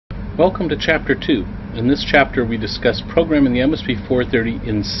Welcome to Chapter 2. In this chapter we discuss programming the MSP430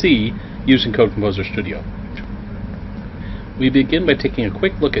 in C using Code Composer Studio. We begin by taking a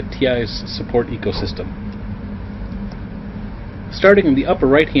quick look at TI's support ecosystem. Starting in the upper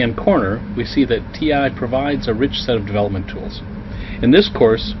right-hand corner, we see that TI provides a rich set of development tools. In this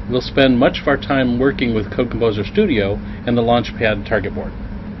course, we'll spend much of our time working with Code Composer Studio and the Launchpad target board.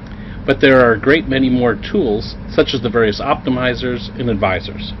 But there are a great many more tools, such as the various optimizers and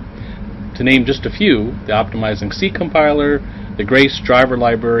advisors. To name just a few, the Optimizing C compiler, the Grace driver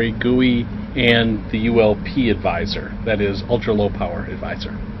library, GUI, and the ULP advisor, that is, ultra low power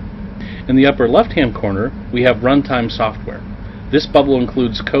advisor. In the upper left-hand corner, we have Runtime Software. This bubble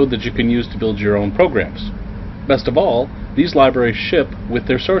includes code that you can use to build your own programs. Best of all, these libraries ship with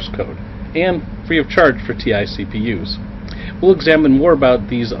their source code, and free of charge for TI CPUs. We'll examine more about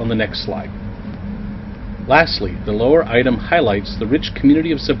these on the next slide. Lastly, the lower item highlights the rich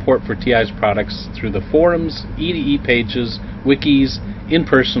community of support for TI's products through the forums, EDE pages, wikis,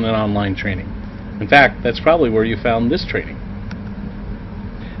 in-person and online training. In fact, that's probably where you found this training.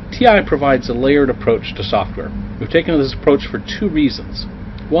 TI provides a layered approach to software. We've taken this approach for two reasons.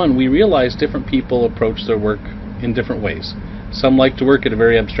 One, we realize different people approach their work in different ways. Some like to work at a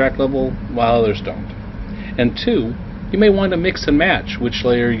very abstract level, while others don't. And two, you may want to mix and match which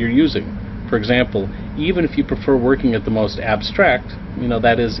layer you're using. For example, even if you prefer working at the most abstract,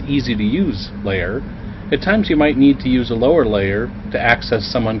 that is easy to use layer, at times you might need to use a lower layer to access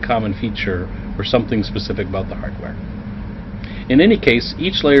some uncommon feature or something specific about the hardware. In any case,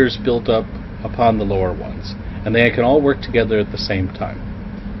 each layer is built up upon the lower ones, and they can all work together at the same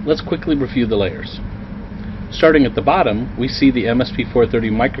time. Let's quickly review the layers. Starting at the bottom, we see the MSP430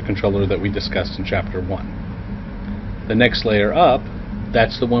 microcontroller that we discussed in Chapter 1. The next layer up,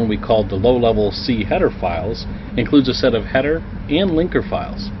 that's the one we called the low-level C header files, includes a set of header and linker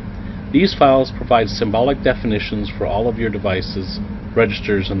files. These files provide symbolic definitions for all of your devices,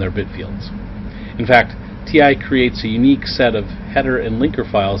 registers, and their bit fields. In fact, TI creates a unique set of header and linker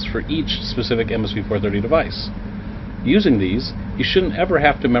files for each specific MSP430 device. Using these, you shouldn't ever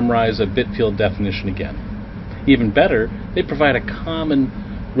have to memorize a bit field definition again. Even better, they provide a common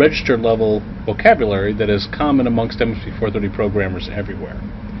register-level vocabulary that is common amongst MSP430 programmers everywhere.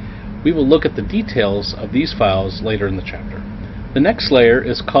 We will look at the details of these files later in the chapter. The next layer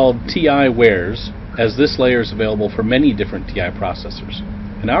is called TI Wares, as this layer is available for many different TI processors.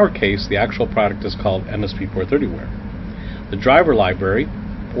 In our case, the actual product is called MSP430ware. The driver library,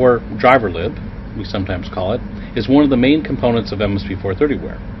 or driverlib, we sometimes call it, is one of the main components of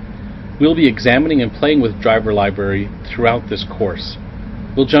MSP430ware. We'll be examining and playing with driver library throughout this course.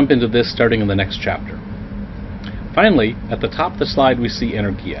 We'll jump into this starting in the next chapter. Finally, at the top of the slide we see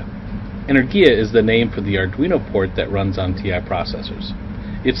Energia. Energia is the name for the Arduino port that runs on TI processors.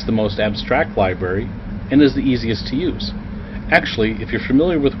 It's the most abstract library and is the easiest to use. Actually, if you're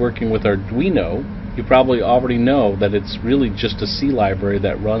familiar with working with Arduino, you probably already know that it's really just a C library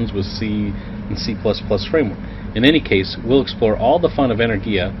that runs with C and C++ framework. In any case, we'll explore all the fun of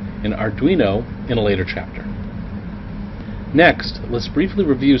Energia in Arduino in a later chapter. Next, let's briefly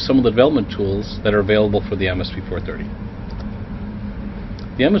review some of the development tools that are available for the MSP430.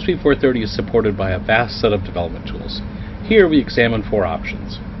 The MSP430 is supported by a vast set of development tools. Here we examine four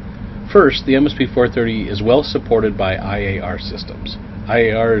options. First, the MSP430 is well supported by IAR systems.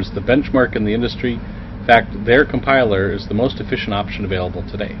 IAR is the benchmark in the industry. In fact, their compiler is the most efficient option available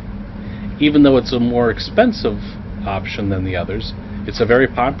today. Even though it's a more expensive option than the others, it's a very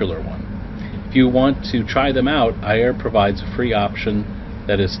popular one. If you want to try them out, IAR provides a free option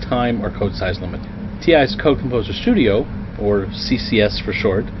that is time or code size limited. TI's Code Composer Studio, or CCS for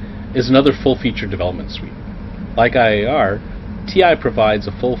short, is another full-featured development suite. Like IAR, TI provides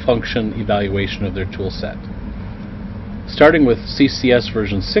a full-function evaluation of their tool set. Starting with CCS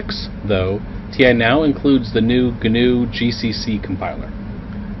version 6, though, TI now includes the new GNU GCC compiler.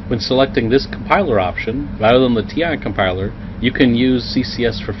 When selecting this compiler option, rather than the TI compiler, you can use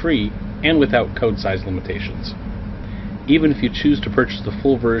CCS for free and without code size limitations. Even if you choose to purchase the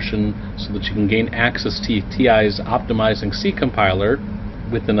full version so that you can gain access to TI's Optimizing C compiler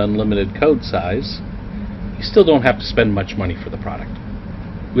with an unlimited code size, you still don't have to spend much money for the product.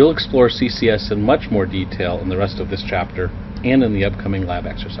 We'll explore CCS in much more detail in the rest of this chapter and in the upcoming lab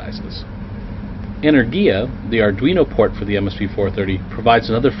exercises. Energia, the Arduino port for the MSP430, provides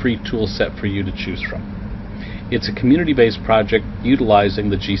another free tool set for you to choose from. It's a community-based project utilizing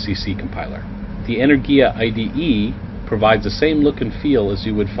the GCC compiler. The Energia IDE provides the same look and feel as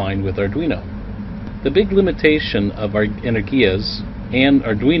you would find with Arduino. The big limitation of Energia's and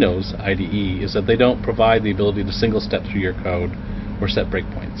Arduino's IDE is that they don't provide the ability to single step through your code or set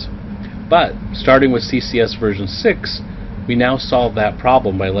breakpoints. But starting with CCS version 6, we now solve that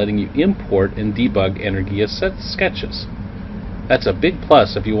problem by letting you import and debug Energia sketches. That's a big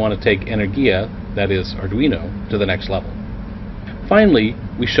plus if you want to take Energia, that is Arduino, to the next level. Finally,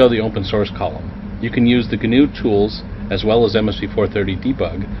 we show the open source column. You can use the GNU tools as well as MSP430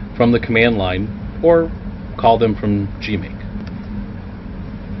 debug from the command line or call them from gmake.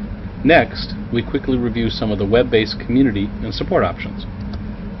 Next, we quickly review some of the web-based community and support options.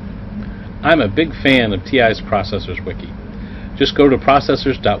 I'm a big fan of TI's Processors Wiki. Just go to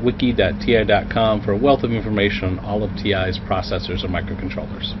processors.wiki.ti.com for a wealth of information on all of TI's processors and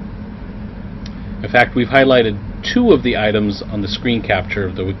microcontrollers. In fact, we've highlighted 2 of the items on the screen capture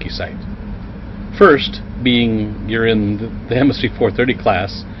of the wiki site. First, being you're in the MSP430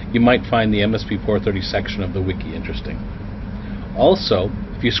 class, you might find the MSP430 section of the wiki interesting. Also,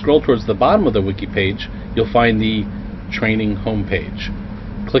 if you scroll towards the bottom of the wiki page, you'll find the training homepage.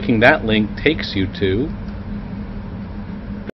 Clicking that link takes you to